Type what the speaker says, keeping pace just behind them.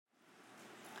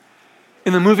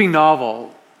In the movie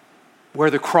novel, where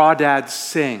the Crawdads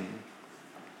Sing,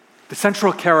 the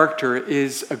central character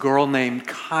is a girl named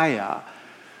Kaya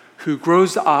who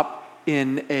grows up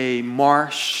in a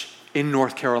marsh in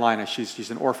North Carolina.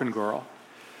 She's an orphan girl.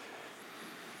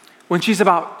 When she's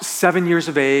about 7 years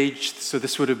of age, so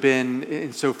this would have been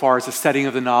insofar as the setting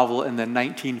of the novel in the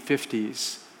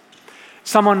 1950s,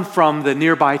 someone from the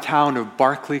nearby town of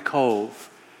Barkley Cove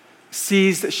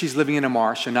sees that she's living in a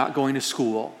marsh and not going to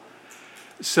school.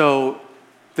 So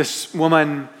this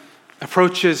woman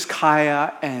approaches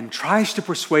Kaya and tries to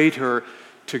persuade her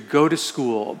to go to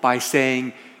school by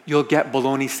saying, "You'll get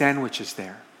bologna sandwiches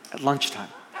there at lunchtime."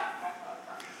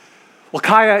 Well,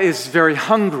 Kaya is very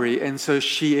hungry, and so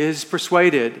she is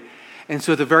persuaded. And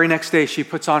so the very next day, she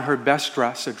puts on her best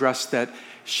dress, a dress that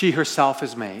she herself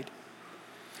has made.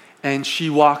 And she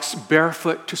walks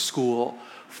barefoot to school,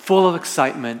 full of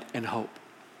excitement and hope.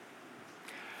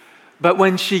 But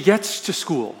when she gets to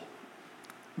school,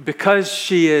 because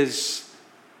she is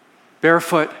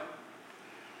barefoot,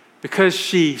 because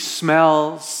she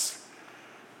smells,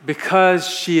 because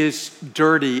she is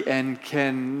dirty and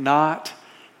cannot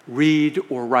read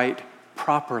or write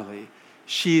properly,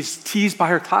 she's teased by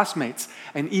her classmates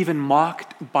and even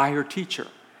mocked by her teacher.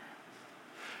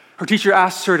 Her teacher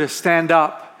asks her to stand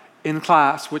up in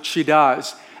class, which she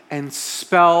does, and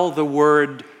spell the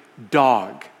word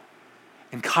dog.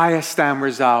 And Kaya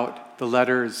stammers out the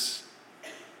letters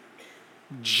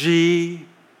G-O-D.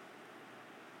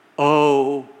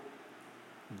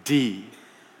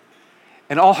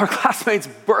 And all her classmates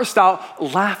burst out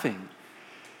laughing.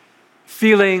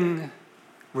 Feeling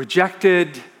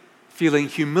rejected, feeling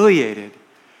humiliated,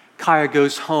 Kaya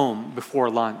goes home before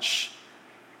lunch,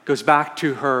 goes back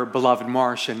to her beloved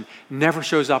marsh, and never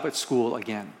shows up at school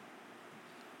again.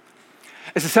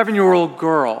 As a 7-year-old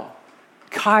girl,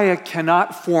 Kaya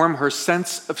cannot form her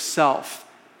sense of self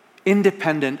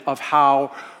independent of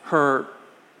how her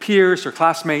peers, her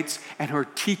classmates, and her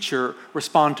teacher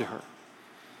respond to her.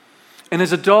 And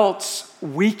as adults,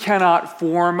 we cannot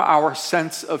form our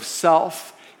sense of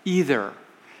self either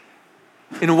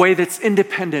in a way that's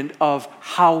independent of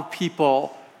how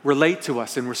people relate to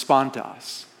us and respond to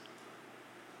us.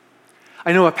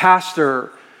 I know a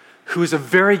pastor who is a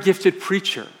very gifted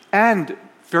preacher and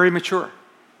very mature.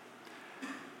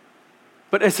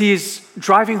 But as he's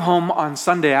driving home on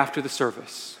Sunday after the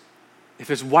service, if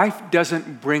his wife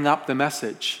doesn't bring up the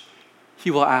message, he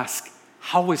will ask,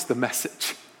 "How was the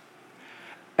message?"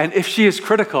 And if she is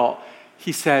critical,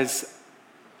 he says,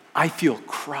 "I feel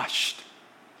crushed."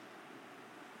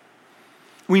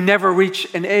 We never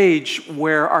reach an age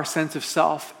where our sense of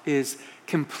self is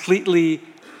completely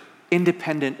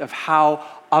independent of how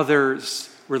others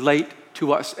relate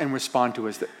to us and respond to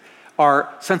us. Our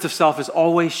sense of self is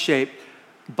always shaped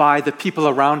by the people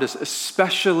around us,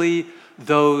 especially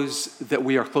those that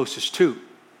we are closest to.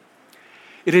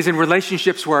 It is in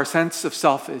relationships where our sense of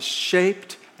self is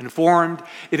shaped and formed.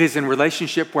 It is in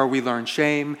relationship where we learn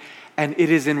shame, and it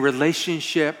is in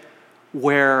relationship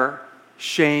where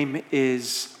shame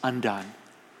is undone.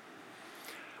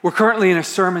 We're currently in a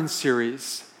sermon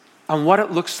series on what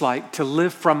it looks like to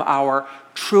live from our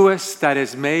truest, that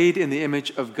is made in the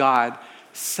image of God,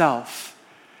 self,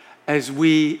 as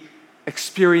we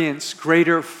experience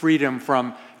greater freedom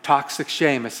from toxic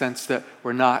shame, a sense that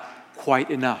we're not quite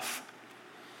enough.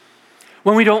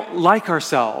 When we don't like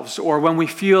ourselves, or when we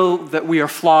feel that we are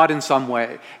flawed in some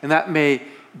way, and that may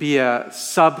be a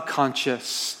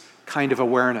subconscious kind of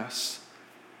awareness,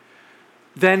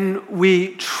 then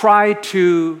we try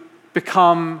to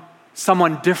become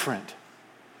someone different.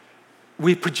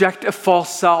 We project a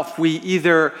false self. We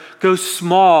either go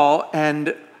small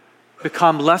and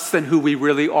become less than who we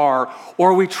really are,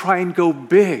 or we try and go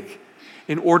big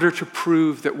in order to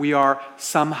prove that we are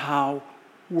somehow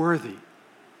worthy.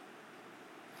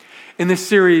 In this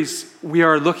series, we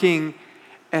are looking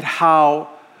at how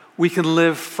we can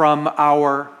live from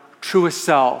our truest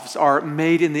selves, our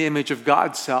made in the image of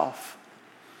God's self,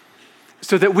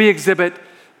 so that we exhibit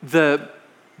the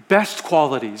best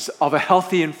qualities of a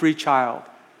healthy and free child,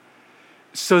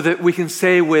 so that we can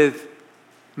say with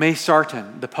May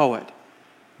Sarton, the poet,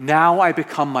 "Now I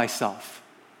become myself.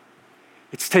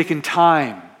 It's taken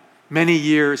time, many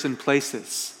years and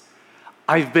places.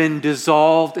 I've been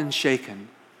dissolved and shaken,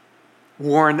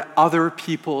 worn other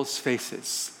people's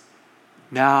faces.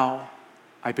 Now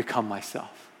I become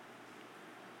myself."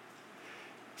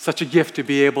 Such a gift to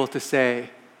be able to say,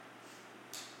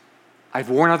 I've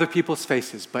worn other people's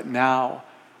faces, but now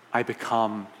I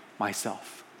become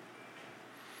myself.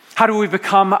 How do we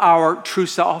become our true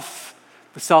self,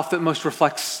 the self that most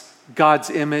reflects God's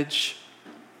image?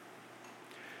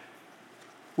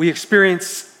 we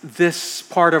experience this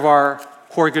part of our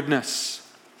core goodness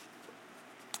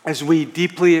as we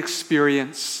deeply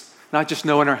experience, not just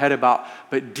know in our head about,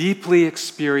 but deeply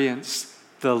experience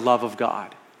the love of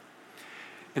God.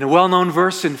 In a well-known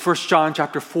verse in 1 John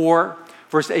chapter 4,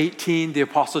 verse 18, the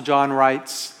Apostle John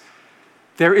writes,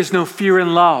 "There is no fear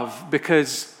in love,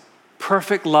 because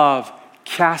perfect love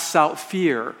casts out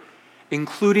fear,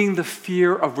 including the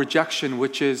fear of rejection,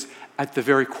 which is at the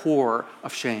very core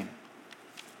of shame."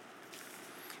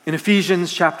 In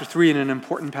Ephesians chapter 3, in an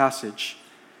important passage,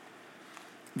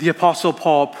 the Apostle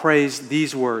Paul prays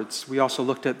these words. We also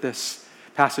looked at this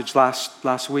passage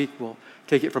last week. We'll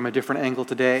take it from a different angle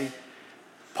today.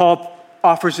 Paul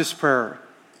offers this prayer: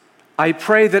 "I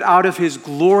pray that out of his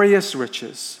glorious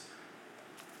riches,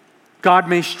 God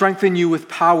may strengthen you with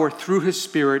power through his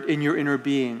Spirit in your inner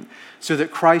being, so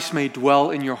that Christ may dwell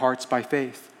in your hearts by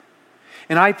faith.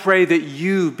 And I pray that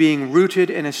you, being rooted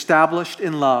and established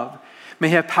in love, may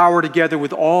have power together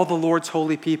with all the Lord's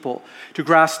holy people to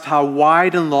grasp how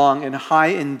wide and long and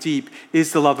high and deep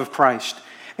is the love of Christ,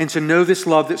 and to know this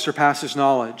love that surpasses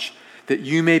knowledge, that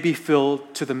you may be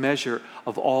filled to the measure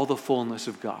of all the fullness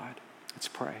of God." Let's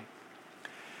pray.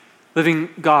 Living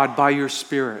God, by your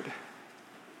Spirit,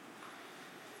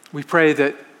 we pray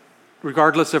that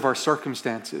regardless of our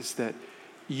circumstances, that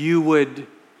you would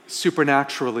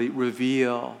supernaturally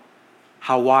reveal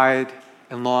how wide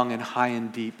and long and high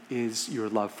and deep is your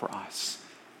love for us.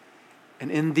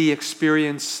 And in the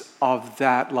experience of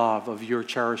that love, of your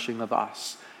cherishing of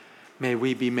us, may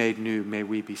we be made new, may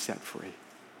we be set free.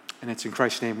 And it's in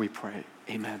Christ's name we pray.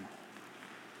 Amen.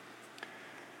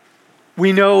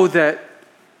 We know that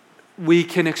we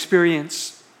can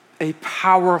experience a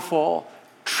powerful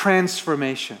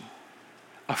transformation,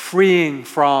 a freeing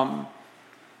from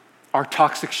our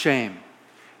toxic shame,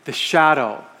 the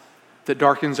shadow that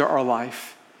darkens our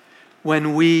life,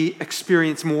 when we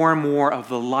experience more and more of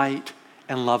the light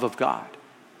and love of God.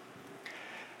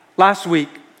 Last week,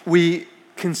 we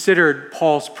considered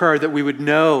Paul's prayer that we would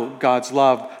know God's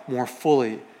love more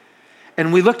fully.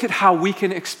 And we looked at how we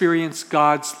can experience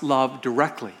God's love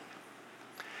directly.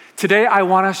 Today, I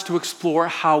want us to explore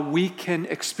how we can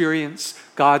experience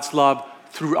God's love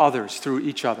through others, through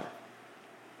each other.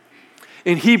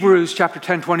 In Hebrews chapter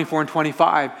 10, 24 and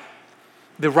 25,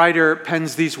 the writer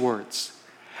pens these words: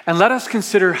 "And let us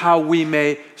consider how we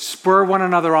may spur one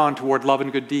another on toward love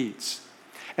and good deeds.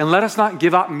 And let us not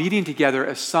give up meeting together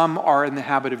as some are in the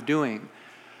habit of doing,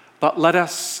 but let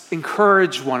us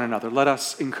encourage one another. Let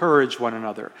us encourage one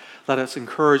another. Let us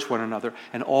encourage one another,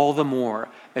 and all the more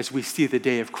as we see the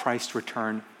day of Christ's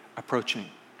return approaching."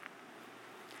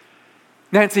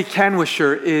 Nancy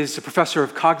Kanwisher is a professor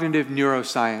of cognitive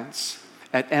neuroscience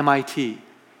at MIT.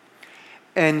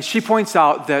 And she points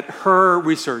out that her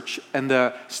research and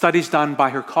the studies done by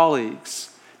her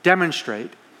colleagues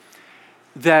demonstrate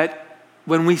that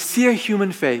when we see a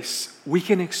human face, we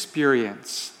can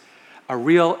experience a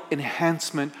real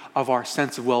enhancement of our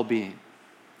sense of well-being.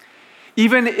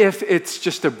 Even if it's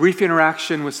just a brief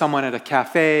interaction with someone at a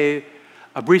cafe,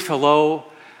 a brief hello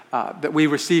that we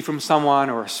receive from someone,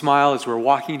 or a smile as we're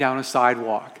walking down a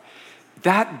sidewalk,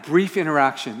 that brief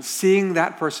interaction, seeing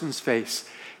that person's face,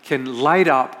 can light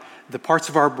up the parts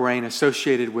of our brain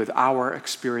associated with our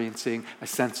experiencing a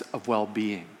sense of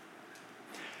well-being.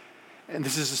 And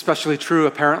this is especially true,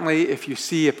 apparently, if you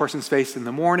see a person's face in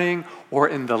the morning or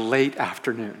in the late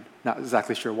afternoon. Not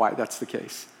exactly sure why that's the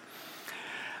case.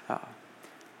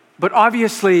 But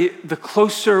obviously, the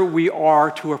closer we are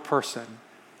to a person,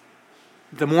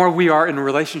 the more we are in a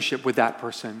relationship with that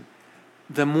person,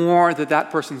 the more that that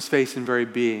person's face and very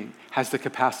being has the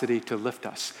capacity to lift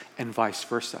us, and vice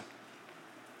versa.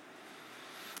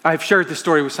 I've shared this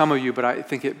story with some of you, but I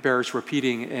think it bears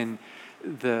repeating in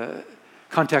the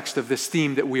context of this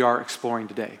theme that we are exploring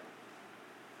today.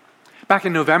 Back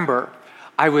in November,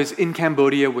 I was in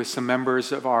Cambodia with some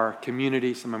members of our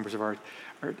community, some members of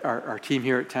our team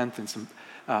here at 10th, and some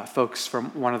folks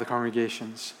from one of the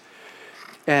congregations.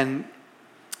 And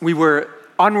we were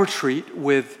on retreat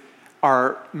with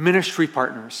our ministry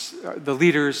partners, the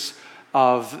leaders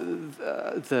of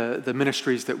the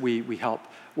ministries that we help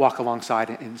walk alongside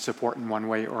and support in one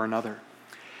way or another.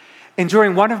 And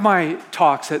during one of my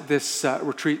talks at this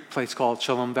retreat place called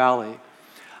Shalom Valley,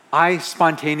 I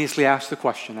spontaneously asked the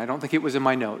question, I don't think it was in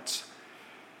my notes: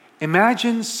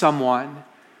 imagine someone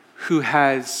who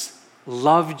has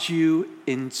loved you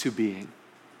into being.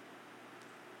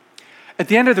 At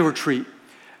the end of the retreat,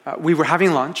 we were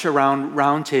having lunch around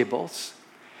round tables,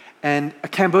 and a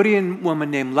Cambodian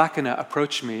woman named Lakana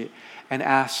approached me and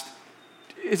asked,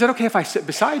 "Is it okay if I sit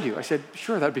beside you?" I said,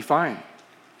 "Sure, that'd be fine."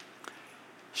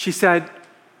 She said,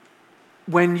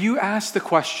 when you ask the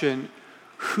question,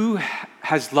 who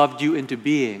has loved you into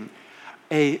being,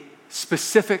 a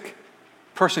specific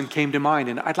person came to mind,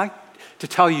 and I'd like to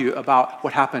tell you about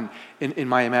what happened in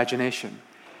my imagination.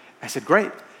 I said,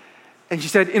 great. And she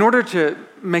said, in order to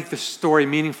make the story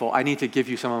meaningful, I need to give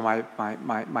you some of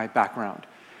my background.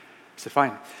 I said,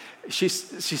 fine. She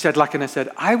said, Lakana said,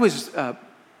 I was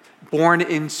born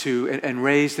into and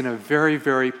raised in a very,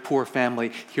 very poor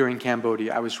family here in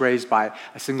Cambodia. I was raised by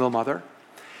a single mother.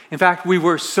 In fact, we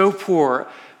were so poor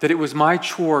that it was my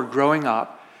chore growing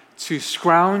up to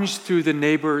scrounge through the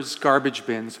neighbors' garbage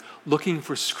bins looking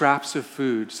for scraps of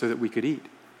food so that we could eat.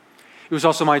 It was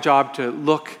also my job to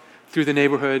look through the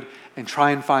neighborhood and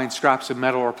try and find scraps of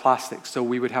metal or plastic so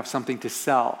we would have something to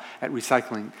sell at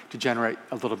recycling to generate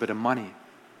a little bit of money.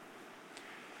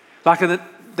 Laka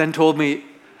then told me,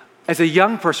 as a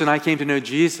young person, I came to know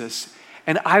Jesus,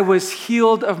 and I was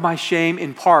healed of my shame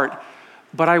in part,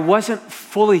 but I wasn't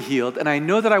fully healed, and I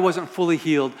know that I wasn't fully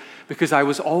healed because I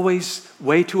was always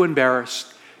way too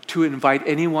embarrassed to invite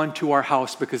anyone to our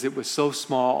house because it was so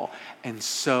small and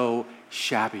so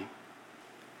shabby.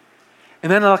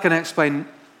 And then Lakana explained,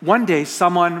 one day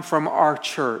someone from our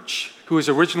church, who was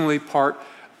originally part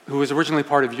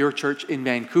of your church in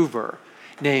Vancouver,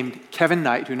 named Kevin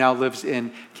Knight, who now lives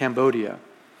in Cambodia,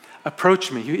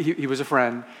 approached me, he was a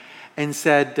friend, and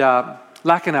said,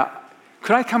 Lakana,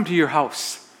 could I come to your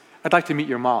house? I'd like to meet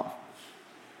your mom.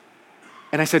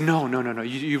 And I said, no,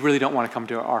 you really don't want to come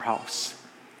to our house.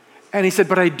 And he said,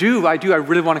 but I do, I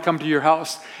really want to come to your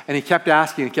house. And he kept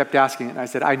asking, and I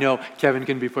said, I know, Kevin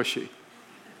can be pushy.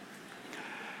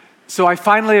 So I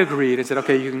finally agreed and said,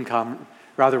 okay, you can come.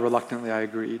 Rather reluctantly, I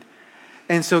agreed.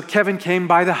 And so Kevin came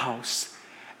by the house,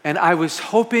 and I was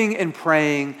hoping and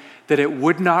praying that it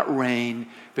would not rain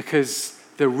because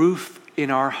the roof in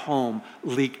our home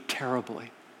leaked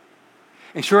terribly.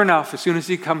 And sure enough, as soon as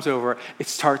he comes over, it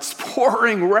starts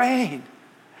pouring rain.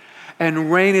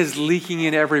 And rain is leaking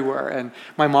in everywhere. And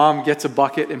my mom gets a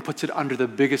bucket and puts it under the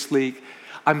biggest leak.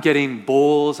 I'm getting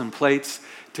bowls and plates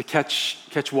to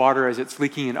catch water as it's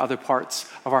leaking in other parts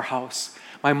of our house.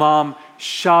 My mom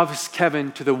shoves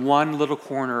Kevin to the one little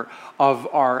corner of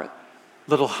our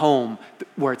little home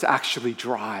where it's actually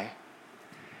dry.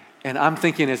 And I'm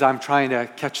thinking as I'm trying to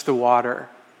catch the water,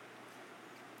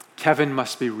 Kevin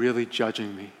must be really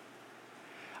judging me.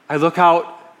 I look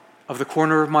out of the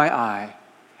corner of my eye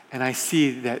and I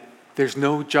see that there's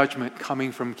no judgment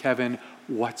coming from Kevin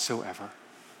whatsoever.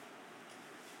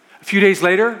 A few days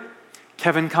later,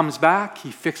 Kevin comes back,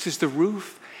 he fixes the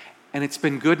roof, and it's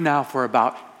been good now for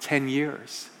about 10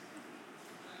 years.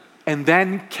 And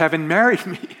then Kevin married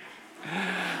me.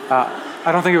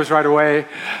 I don't think it was right away,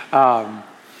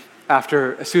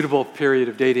 after a suitable period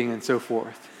of dating and so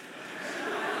forth.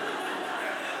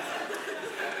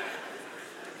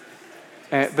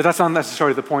 But that's not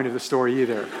necessarily the point of the story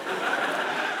either.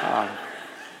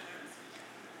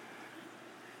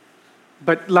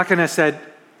 But Lakana said,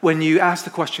 when you ask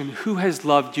the question, who has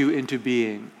loved you into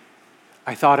being?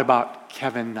 I thought about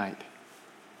Kevin Knight.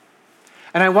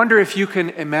 And I wonder if you can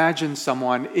imagine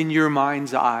someone in your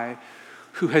mind's eye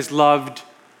who has loved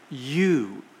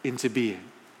you into being.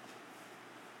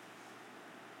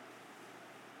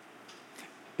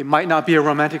 It might not be a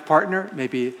romantic partner.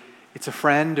 Maybe it's a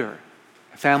friend or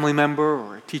a family member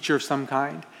or a teacher of some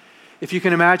kind. If you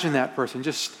can imagine that person,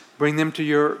 just bring them to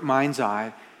your mind's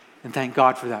eye and thank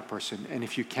God for that person. And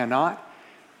if you cannot,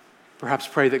 perhaps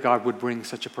pray that God would bring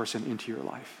such a person into your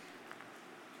life.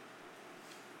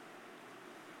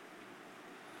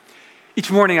 Each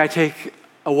morning I take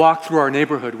a walk through our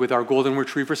neighborhood with our golden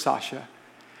retriever, Sasha,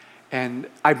 and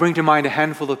I bring to mind a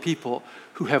handful of people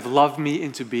who have loved me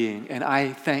into being, and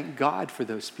I thank God for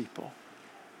those people.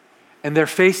 And their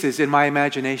faces in my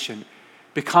imagination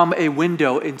become a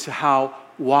window into how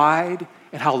wide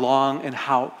and how long and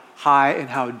how high and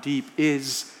how deep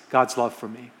is God's love for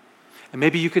me. And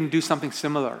maybe you can do something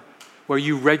similar where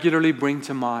you regularly bring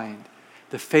to mind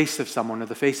the face of someone or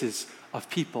the faces of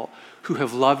people who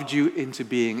have loved you into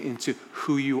being, into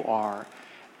who you are.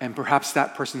 And perhaps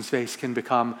that person's face can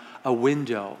become a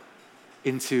window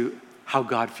into how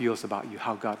God feels about you,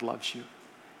 how God loves you,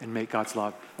 and make God's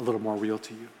love a little more real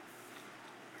to you.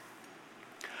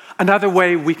 Another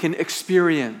way we can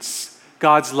experience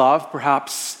God's love,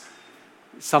 perhaps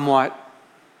somewhat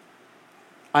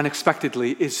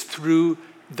unexpectedly, is through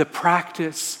the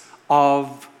practice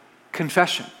of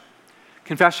confession.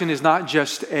 Confession is not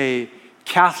just a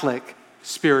Catholic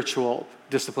spiritual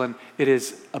discipline, it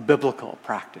is a biblical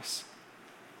practice.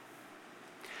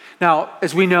 Now,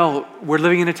 as we know, we're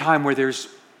living in a time where there's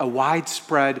a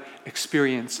widespread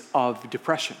experience of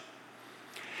depression.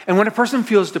 And when a person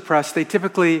feels depressed, they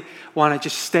typically want to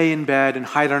just stay in bed and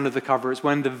hide under the covers,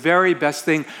 when the very best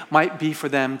thing might be for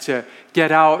them to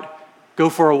get out, go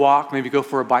for a walk, maybe go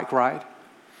for a bike ride.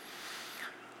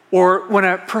 Or when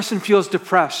a person feels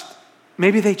depressed,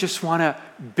 maybe they just want to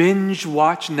binge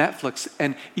watch Netflix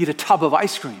and eat a tub of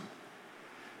ice cream.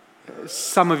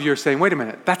 Some of you are saying, wait a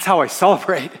minute, that's how I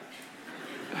celebrate.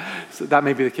 So that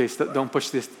may be the case. Don't push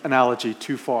this analogy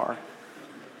too far.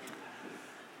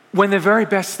 When the very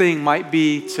best thing might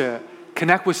be to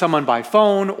connect with someone by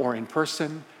phone or in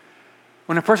person,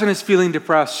 when a person is feeling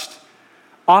depressed,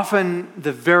 often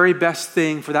the very best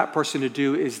thing for that person to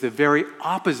do is the very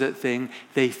opposite thing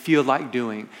they feel like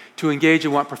doing, to engage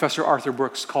in what Professor Arthur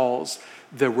Brooks calls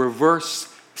the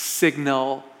reverse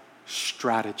signal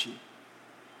strategy.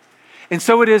 And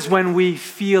so it is when we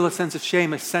feel a sense of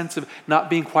shame, a sense of not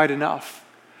being quite enough.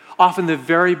 Often the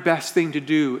very best thing to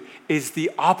do is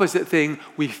the opposite thing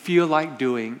we feel like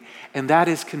doing, and that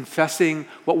is confessing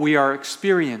what we are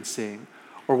experiencing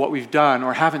or what we've done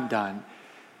or haven't done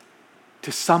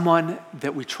to someone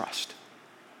that we trust.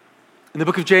 In the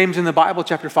book of James in the Bible,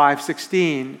 chapter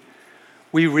 5:16,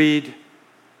 we read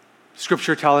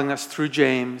scripture telling us through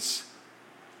James,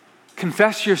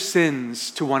 confess your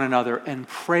sins to one another and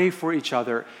pray for each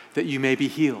other that you may be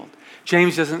healed.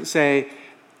 James doesn't say,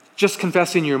 just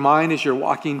confess in your mind as you're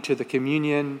walking to the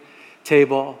communion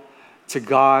table to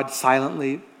God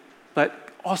silently, but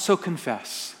also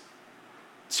confess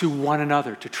to one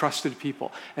another, to trusted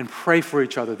people, and pray for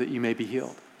each other that you may be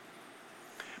healed.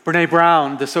 Brene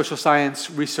Brown, the social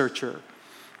science researcher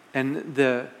and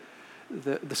the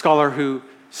scholar who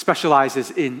specializes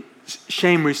in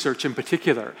shame research in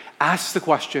particular, asks the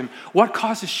question, what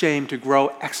causes shame to grow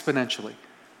exponentially?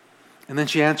 And then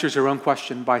she answers her own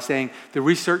question by saying, the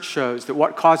research shows that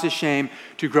what causes shame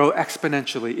to grow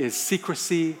exponentially is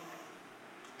secrecy,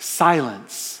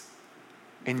 silence,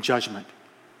 and judgment.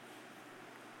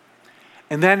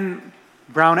 And then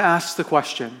Brown asks the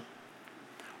question,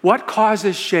 what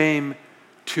causes shame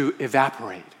to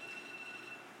evaporate?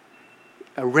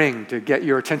 A ring to get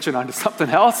your attention onto something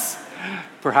else,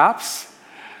 perhaps,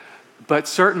 but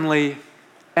certainly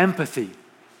empathy.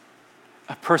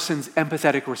 A person's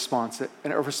empathetic response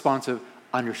and a responsive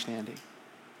understanding.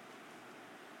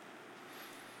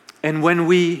 And when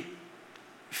we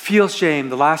feel shame,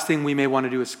 the last thing we may want to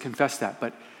do is confess that.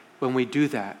 But when we do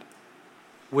that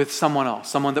with someone else,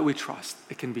 someone that we trust,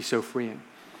 it can be so freeing.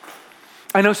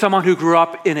 I know someone who grew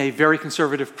up in a very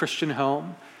conservative Christian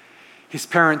home. His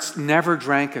parents never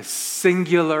drank a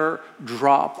singular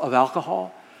drop of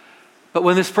alcohol. But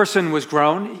when this person was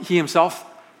grown, he himself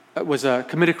was a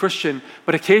committed Christian,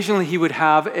 but occasionally he would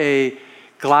have a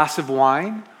glass of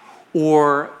wine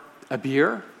or a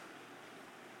beer.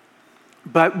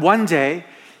 But one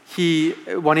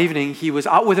evening, he was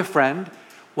out with a friend,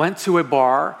 went to a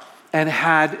bar, and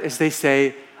had, as they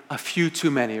say, a few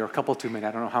too many, or a couple too many.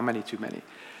 I don't know how many too many.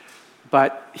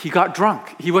 But he got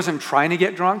drunk. He wasn't trying to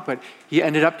get drunk, but he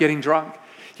ended up getting drunk.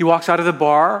 He walks out of the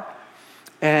bar,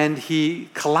 and he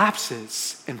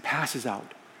collapses and passes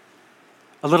out.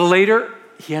 A little later,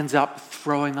 he ends up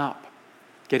throwing up,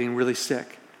 getting really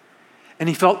sick. And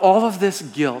he felt all of this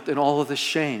guilt and all of this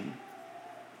shame.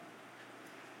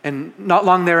 And not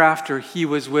long thereafter, he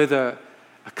was with a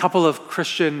couple of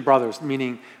Christian brothers,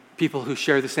 meaning people who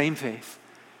share the same faith.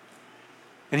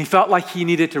 And he felt like he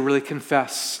needed to really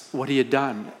confess what he had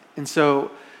done. And so,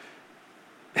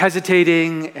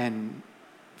 hesitating and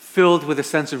filled with a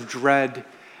sense of dread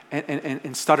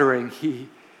and stuttering,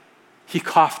 he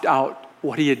coughed out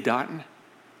what he had done.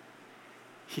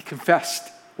 He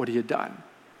confessed what he had done.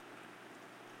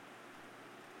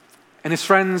 And his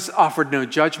friends offered no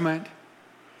judgment.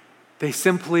 They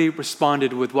simply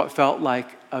responded with what felt like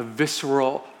a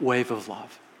visceral wave of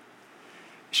love.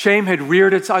 Shame had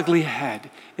reared its ugly head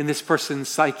in this person's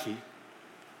psyche,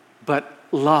 but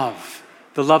love,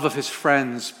 the love of his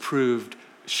friends, proved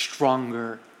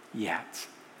stronger yet.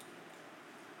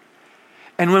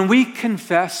 And when we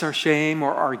confess our shame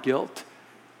or our guilt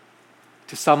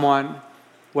to someone,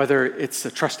 whether it's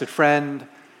a trusted friend,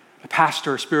 a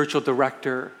pastor, a spiritual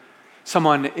director,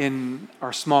 someone in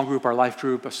our small group, our life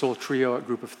group, a soul trio, a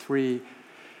group of 3,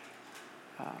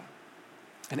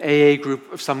 an AA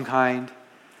group of some kind,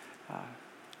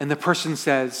 and the person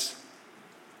says,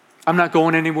 I'm not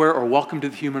going anywhere, or welcome to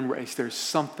the human race. There's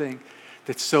something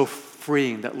that's so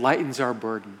freeing, that lightens our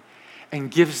burden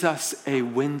and gives us a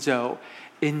window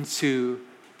into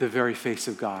the very face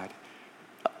of God.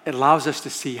 It allows us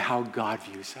to see how God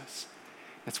views us.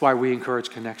 That's why we encourage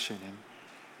connection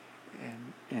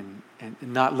and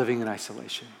not living in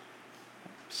isolation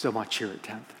so much here at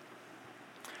 10th.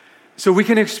 So we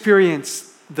can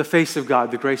experience the face of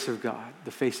God, the grace of God,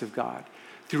 the face of God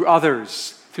through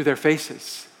others, through their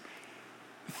faces,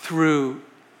 through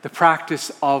the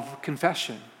practice of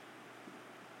confession.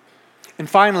 And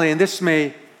finally, and this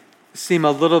may seem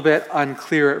a little bit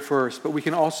unclear at first, but we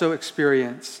can also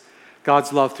experience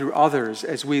God's love through others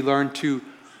as we learn to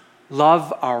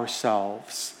love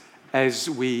ourselves as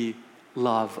we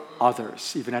love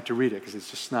others. You even have to read it because it's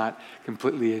just not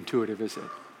completely intuitive, is it?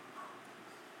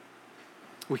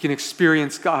 We can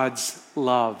experience God's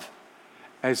love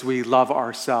as we love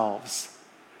ourselves,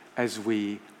 as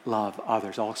we love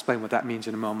others. I'll explain what that means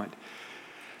in a moment.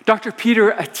 Dr.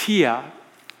 Peter Attia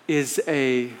is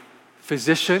a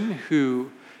physician who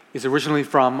is originally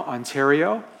from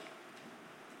Ontario,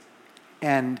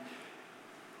 and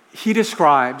he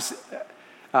describes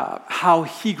how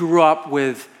he grew up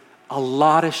with a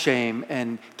lot of shame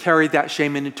and carried that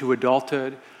shame into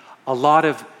adulthood, a lot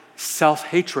of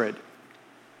self-hatred,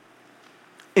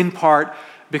 in part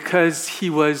because he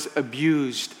was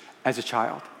abused as a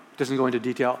child. Doesn't go into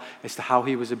detail as to how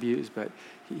he was abused, but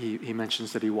he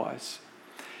mentions that he was.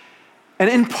 And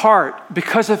in part,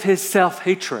 because of his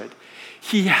self-hatred,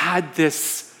 he had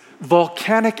this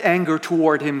volcanic anger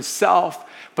toward himself,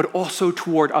 but also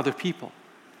toward other people.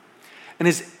 And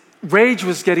his rage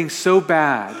was getting so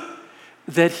bad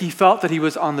that he felt that he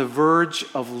was on the verge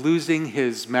of losing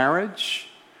his marriage,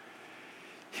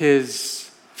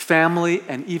 his family,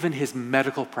 and even his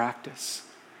medical practice.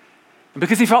 And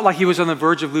because he felt like he was on the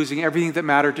verge of losing everything that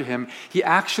mattered to him, he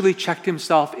actually checked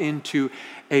himself into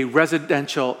a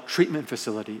residential treatment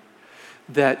facility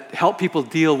that helped people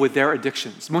deal with their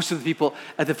addictions. Most of the people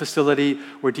at the facility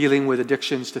were dealing with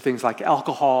addictions to things like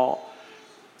alcohol,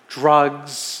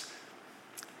 drugs,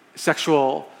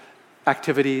 sexual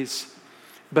activities.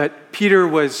 But Peter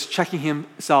was checking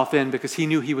himself in because he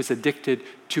knew he was addicted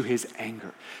to his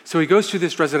anger. So he goes through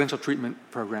this residential treatment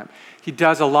program. He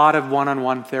does a lot of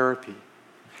one-on-one therapy.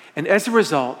 And as a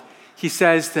result, he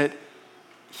says that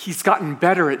he's gotten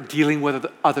better at dealing with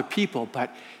other people,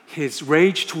 but his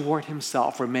rage toward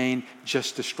himself remained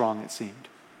just as strong, it seemed.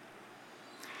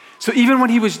 So even when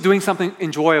he was doing something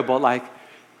enjoyable, like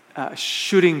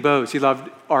shooting bows, he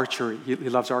loved archery, he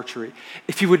loves archery.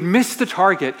 If he would miss the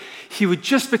target, he would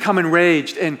just become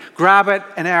enraged and grab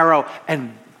an arrow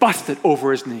and bust it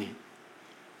over his knee.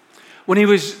 When he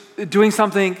was doing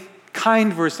something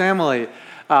kind for his family,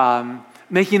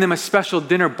 making them a special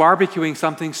dinner, barbecuing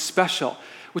something special,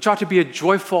 which ought to be a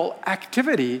joyful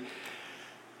activity,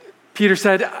 Peter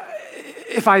said,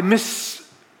 if I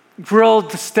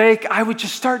grilled the steak, I would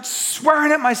just start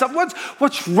swearing at myself.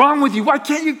 What's wrong with you? Why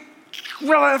can't you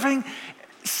grill everything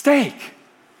steak?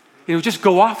 He would just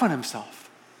go off on himself.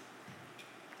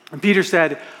 And Peter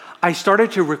said, I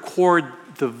started to record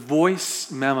the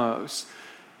voice memos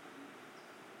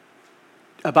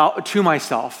to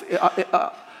myself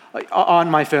on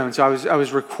my phone. So I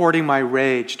was recording my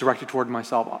rage directed toward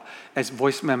myself as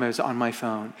voice memos on my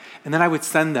phone. And then I would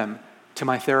send them to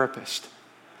my therapist.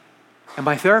 And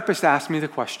my therapist asked me the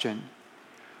question,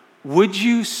 would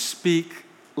you speak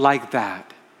like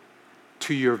that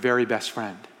to your very best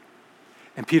friend?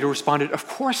 And Peter responded, of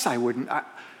course I wouldn't.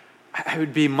 I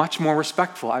would be much more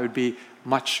respectful. I would be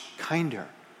much kinder.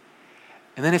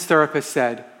 And then his therapist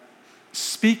said,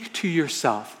 speak to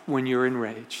yourself when you're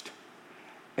enraged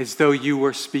as though you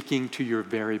were speaking to your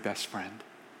very best friend.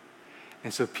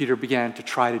 And so Peter began to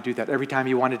try to do that. Every time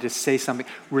he wanted to say something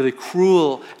really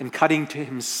cruel and cutting to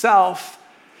himself,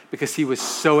 because he was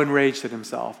so enraged at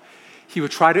himself, he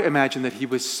would try to imagine that he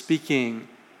was speaking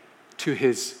to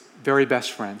his very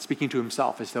best friend, speaking to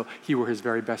himself as though he were his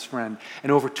very best friend.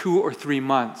 And over 2 or 3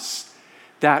 months,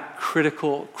 that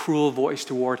critical, cruel voice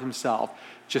toward himself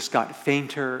just got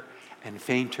fainter and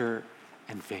fainter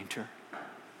and fainter.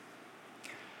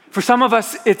 For some of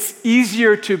us, it's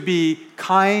easier to be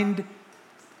kind.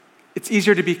 It's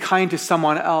easier to be kind to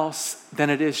someone else than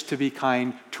it is to be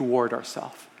kind toward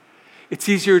ourselves. It's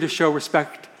easier to show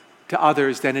respect to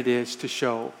others than it is to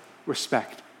show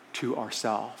respect to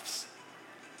ourselves.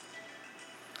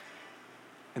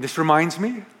 And this reminds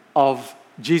me of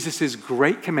Jesus'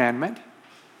 great commandment,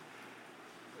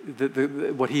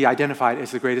 what he identified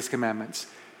as the greatest commandments,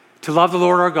 to love the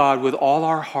Lord our God with all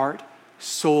our heart,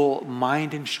 soul,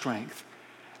 mind, and strength,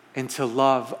 and to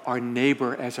love our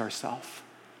neighbor as ourselves.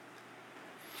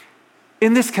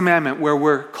 In this commandment, where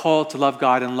we're called to love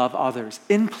God and love others,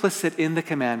 implicit in the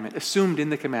commandment, assumed in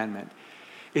the commandment,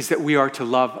 is that we are to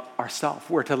love ourselves.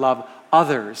 We're to love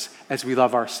others as we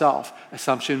love ourselves.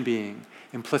 Assumption being,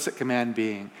 implicit command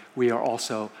being, we are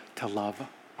also to love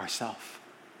ourselves.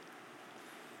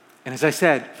 And as I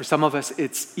said, for some of us,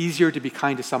 it's easier to be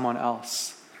kind to someone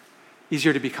else.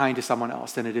 Easier to be kind to someone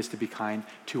else than it is to be kind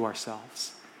to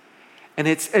ourselves. And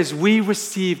it's as we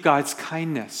receive God's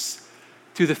kindness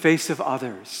through the face of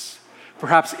others,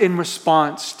 perhaps in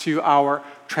response to our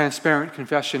transparent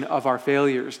confession of our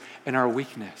failures and our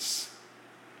weakness,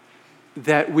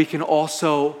 that we can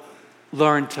also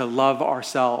learn to love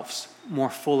ourselves more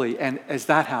fully. And as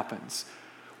that happens,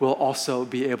 we'll also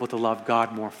be able to love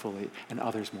God more fully and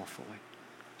others more fully.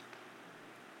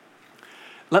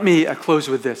 Let me close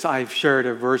with this. I've shared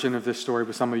a version of this story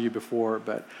with some of you before,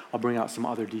 but I'll bring out some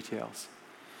other details.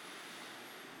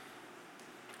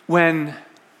 When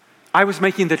I was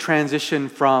making the transition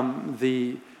from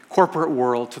the corporate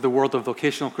world to the world of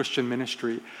vocational Christian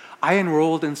ministry, I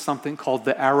enrolled in something called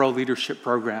the Arrow Leadership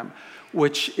Program,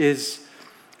 which is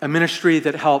a ministry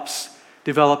that helps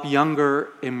develop younger,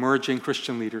 emerging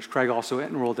Christian leaders. Craig also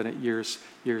enrolled in it years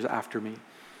after me.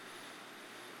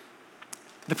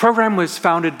 The program was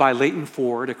founded by Leighton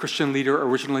Ford, a Christian leader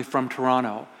originally from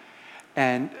Toronto,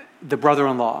 and the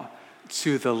brother-in-law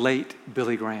to the late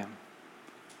Billy Graham.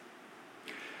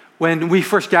 When we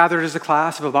first gathered as a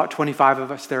class of about 25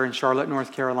 of us there in Charlotte,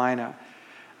 North Carolina,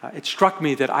 it struck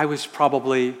me that I was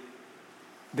probably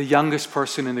the youngest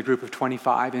person in the group of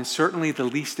 25 and certainly the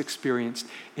least experienced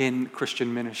in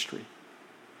Christian ministry.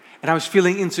 And I was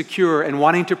feeling insecure and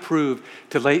wanting to prove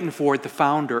to Leighton Ford, the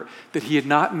founder, that he had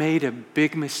not made a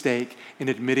big mistake in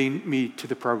admitting me to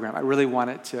the program. I really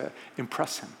wanted to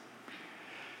impress him.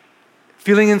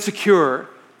 Feeling insecure,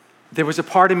 there was a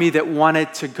part of me that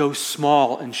wanted to go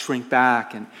small and shrink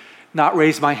back and not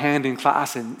raise my hand in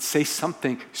class and say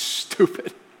something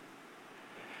stupid.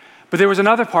 But there was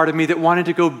another part of me that wanted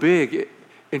to go big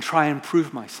and try and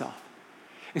prove myself.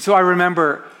 And so I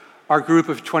remember our group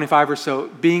of 25 or so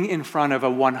being in front of a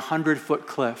 100-foot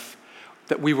cliff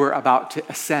that we were about to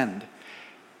ascend.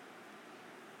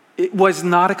 It was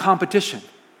not a competition.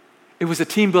 It was a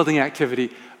team-building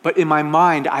activity, but in my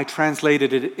mind, I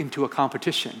translated it into a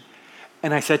competition.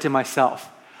 And I said to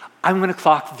myself, I'm going to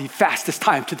clock the fastest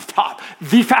time to the top,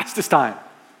 the fastest time.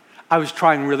 I was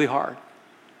trying really hard.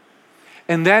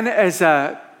 And then as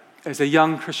a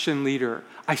young Christian leader,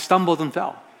 I stumbled and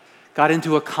fell. Got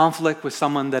into a conflict with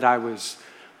someone that I was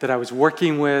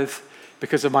working with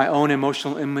because of my own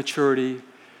emotional immaturity.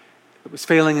 It was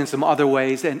failing in some other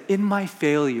ways. And in my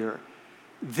failure,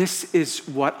 this is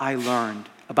what I learned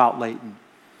about Leighton.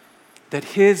 That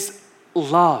his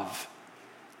love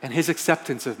and his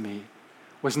acceptance of me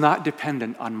was not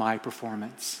dependent on my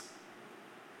performance.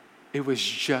 It was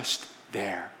just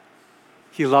there.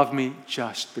 He loved me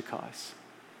just because.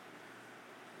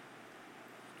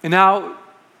 And now,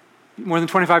 more than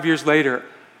 25 years later,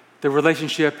 the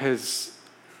relationship has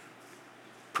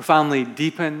profoundly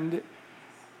deepened,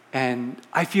 and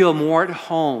I feel more at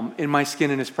home in my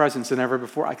skin in his presence than ever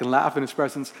before. I can laugh in his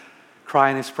presence, cry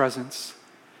in his presence.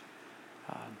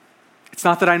 It's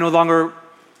not that I no longer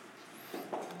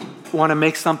want to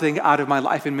make something out of my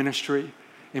life in ministry,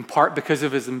 in part because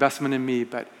of his investment in me,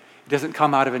 but it doesn't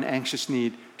come out of an anxious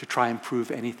need to try and prove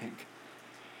anything.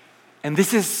 And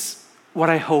this is what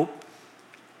I hope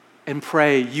and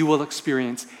pray you will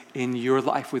experience in your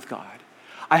life with God.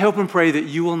 I hope and pray that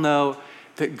you will know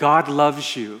that God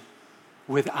loves you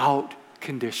without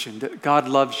condition, that God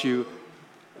loves you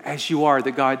as you are,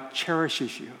 that God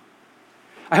cherishes you.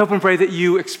 I hope and pray that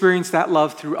you experience that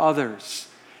love through others,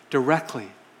 directly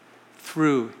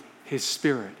through His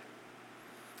Spirit.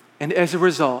 And as a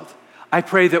result, I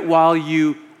pray that while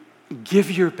you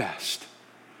give your best,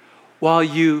 while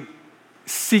you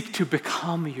seek to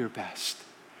become your best,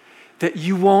 that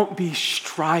you won't be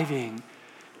striving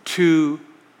to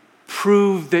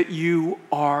prove that you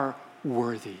are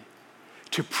worthy,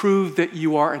 to prove that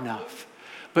you are enough,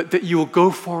 but that you will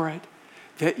go for it,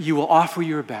 that you will offer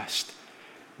your best,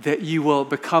 that you will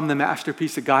become the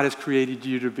masterpiece that God has created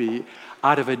you to be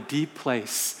out of a deep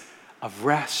place of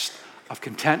rest, of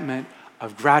contentment,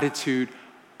 of gratitude,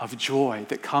 of joy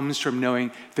that comes from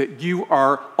knowing that you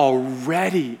are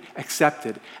already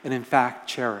accepted and in fact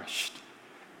cherished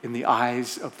in the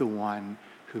eyes of the one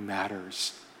who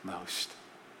matters most.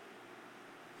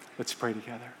 Let's pray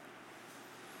together.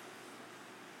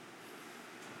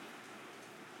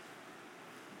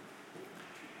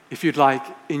 If you'd like,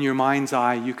 in your mind's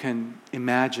eye, you can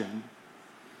imagine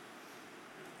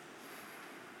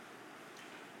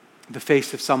the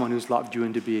face of someone who's loved you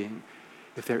into being,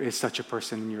 if there is such a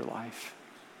person in your life.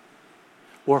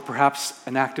 Or perhaps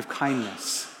an act of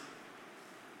kindness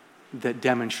that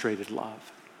demonstrated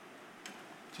love.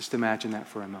 Just imagine that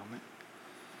for a moment.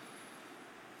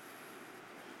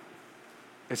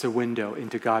 As a window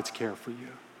into God's care for you.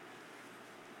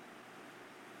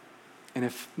 And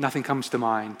if nothing comes to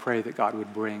mind, pray that God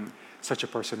would bring such a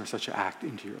person or such an act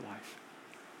into your life.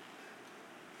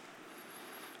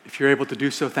 If you're able to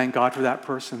do so, thank God for that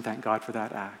person, thank God for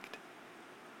that act.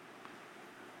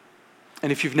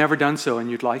 And if you've never done so and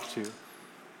you'd like to,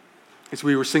 as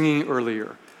we were singing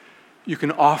earlier, you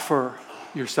can offer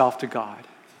yourself to God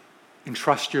and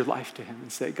trust your life to him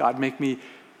and say, God, make me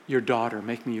your daughter,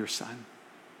 make me your son.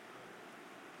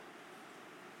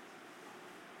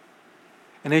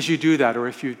 And as you do that, or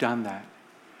if you've done that,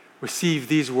 receive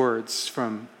these words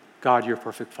from God, your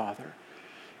perfect Father.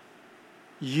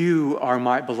 You are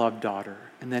my beloved daughter.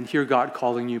 And then hear God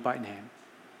calling you by name.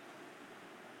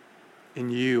 In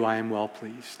you I am well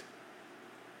pleased.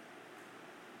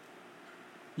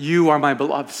 You are my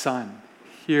beloved son.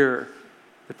 Hear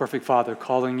the perfect Father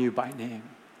calling you by name.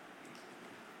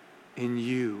 In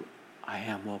you I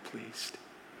am well pleased.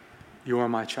 You are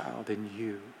my child. In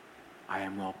you I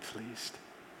am well pleased.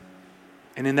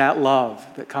 And in that love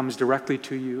that comes directly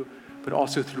to you, but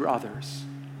also through others,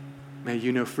 may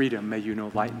you know freedom, may you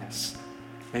know lightness,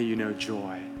 may you know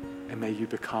joy, and may you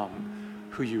become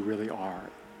who you really are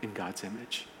in God's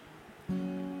image.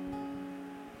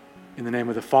 In the name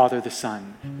of the Father, the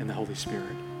Son, and the Holy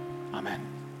Spirit.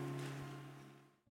 Amen.